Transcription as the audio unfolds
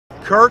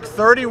Kirk,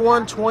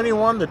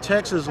 31-21. The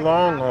Texas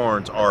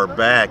Longhorns are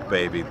back,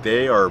 baby.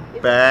 They are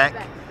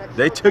back.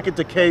 They took it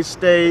to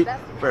K-State.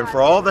 And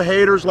for all the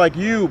haters like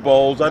you,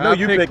 Bohls, I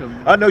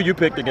know you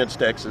picked against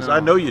Texas. No,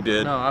 I know you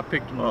did. No, I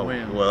picked them to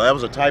win. Well, that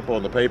was a typo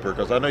on the paper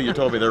because I know you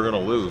told me they were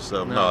going to lose.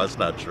 So no, that's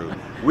not true.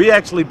 We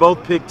actually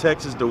both picked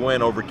Texas to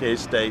win over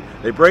K-State.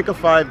 They break a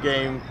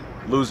 5-game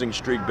losing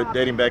streak, but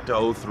dating back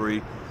to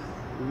 03.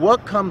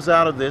 What comes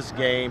out of this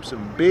game?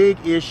 Some big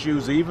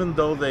issues, even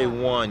though they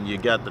won. You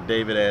got the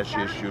David Ash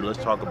issue. Let's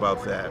talk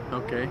about that.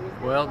 Okay.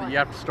 Well, you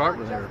have to start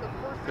with there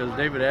because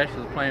David Ash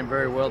was playing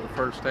very well the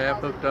first half,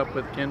 hooked up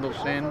with Kendall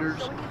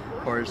Sanders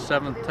for his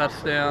 7th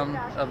touchdown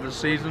of the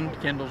season.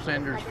 Kendall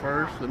Sanders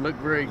first. It looked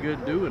very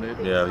good doing it.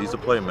 Yeah, he's a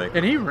playmaker.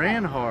 And he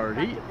ran hard.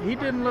 He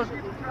didn't look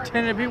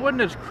tentative. He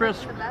wasn't as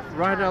crisp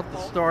right out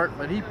the start,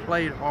 but he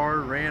played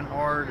hard, ran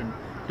hard, and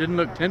didn't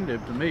look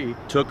tentative to me.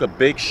 Took a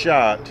big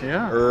shot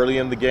early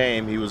in the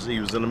game. He was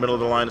in the middle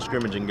of the line of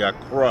scrimmage and got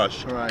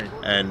crushed. Right.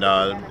 And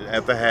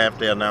at the half,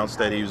 they announced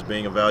that he was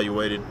being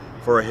evaluated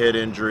for a head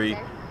injury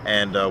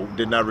and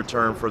did not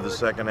return for the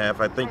second half.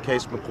 I think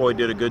Case McCoy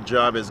did a good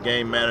job as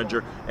game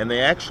manager, and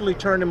they actually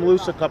turned him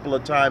loose a couple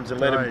of times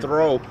and let him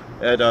throw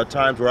at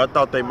times where I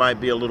thought they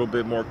might be a little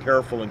bit more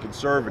careful and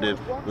conservative.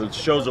 It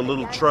shows a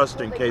little trust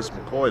in Case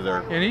McCoy there.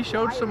 And he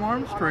showed some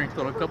arm strength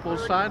on a couple of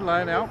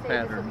sideline out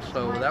patterns,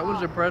 so that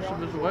was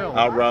impressive as well.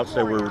 Out routes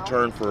that were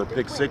returned for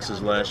pick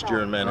sixes last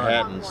year in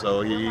Manhattan,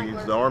 so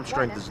the arm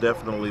strength is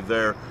definitely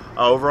there.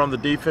 Over on the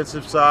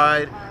defensive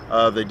side,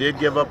 they did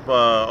give up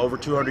over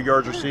 200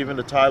 yards receiving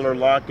to Tyler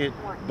Lockett,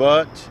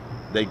 but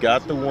they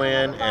got the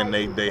win and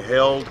they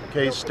held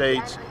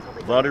K-State's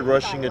vaunted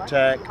rushing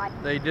attack.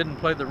 They didn't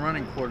play the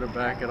running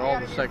quarterback at all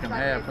the second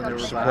half, and they were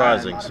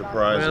surprising.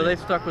 Well, they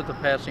stuck with the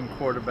passing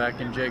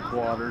quarterback in Jake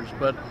Waters,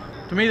 but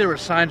to me there were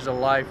signs of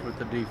life with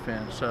the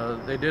defense.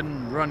 They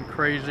didn't run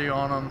crazy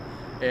on them,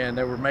 and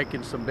they were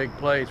making some big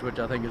plays, which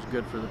I think is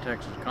good for the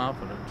Texas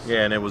confidence.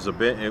 Yeah, and it was a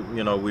bit,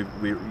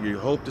 you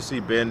hope to see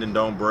bend and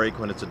don't break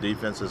when it's a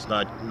defense that's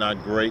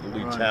not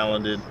greatly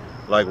talented,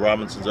 like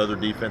Robinson's other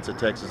defense at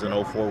Texas in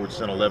 04, which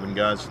sent 11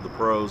 guys to the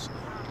pros.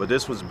 But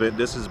this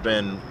has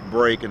been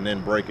break and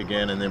then break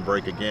again and then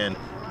break again.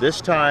 This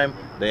time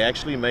they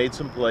actually made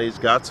some plays,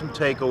 got some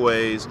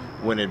takeaways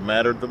when it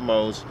mattered the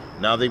most.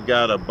 Now they've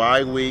got a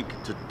bye week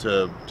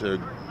to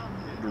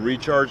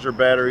recharge their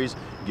batteries,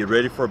 get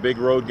ready for a big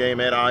road game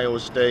at Iowa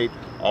State.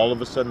 All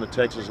of a sudden the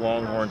Texas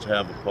Longhorns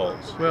have a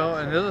pulse. Well,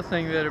 and the other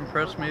thing that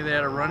impressed me, they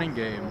had a running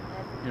game.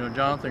 You know,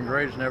 Jonathan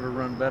Gray's never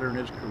run better in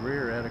his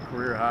career. Had a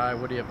career high,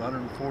 what do you have,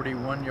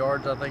 141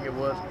 yards, I think it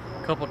was,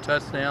 a couple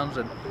touchdowns,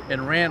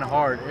 and ran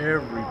hard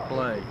every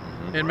play.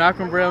 And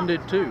Malcolm Brown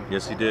did too.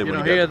 Yes, he did. You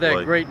know, he had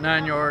that great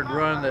 9-yard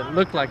run that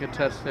looked like a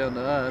touchdown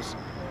to us,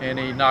 and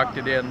he knocked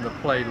it in the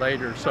play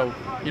later. So,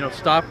 you know,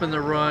 stopping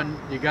the run,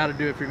 you got to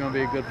do if you're going to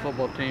be a good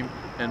football team,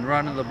 and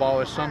running the ball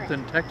is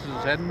something Texas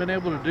hadn't been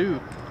able to do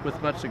with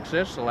much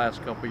success the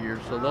last couple of years.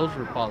 So those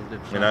were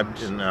positive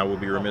signs. And I will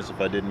be remiss if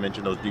I didn't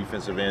mention those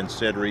defensive ends.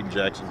 Cedric and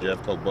Jackson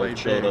Jeffcoat both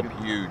showed up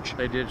huge.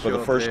 They did. For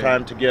the first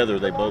time together,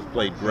 they both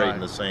played great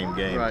in the same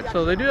game. Right.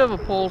 So they do have a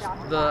pulse.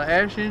 The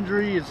Ash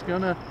injury is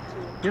gonna,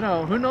 you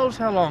know, who knows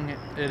how long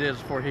it is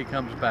before he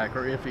comes back,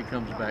 or if he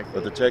comes back.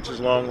 But the Texas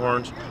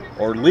Longhorns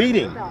are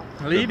leading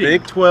the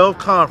Big 12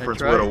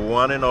 Conference with a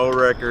 1-0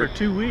 record for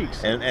 2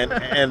 weeks.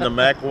 And the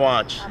MAC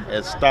watch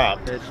has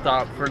stopped. It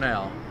stopped for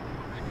now.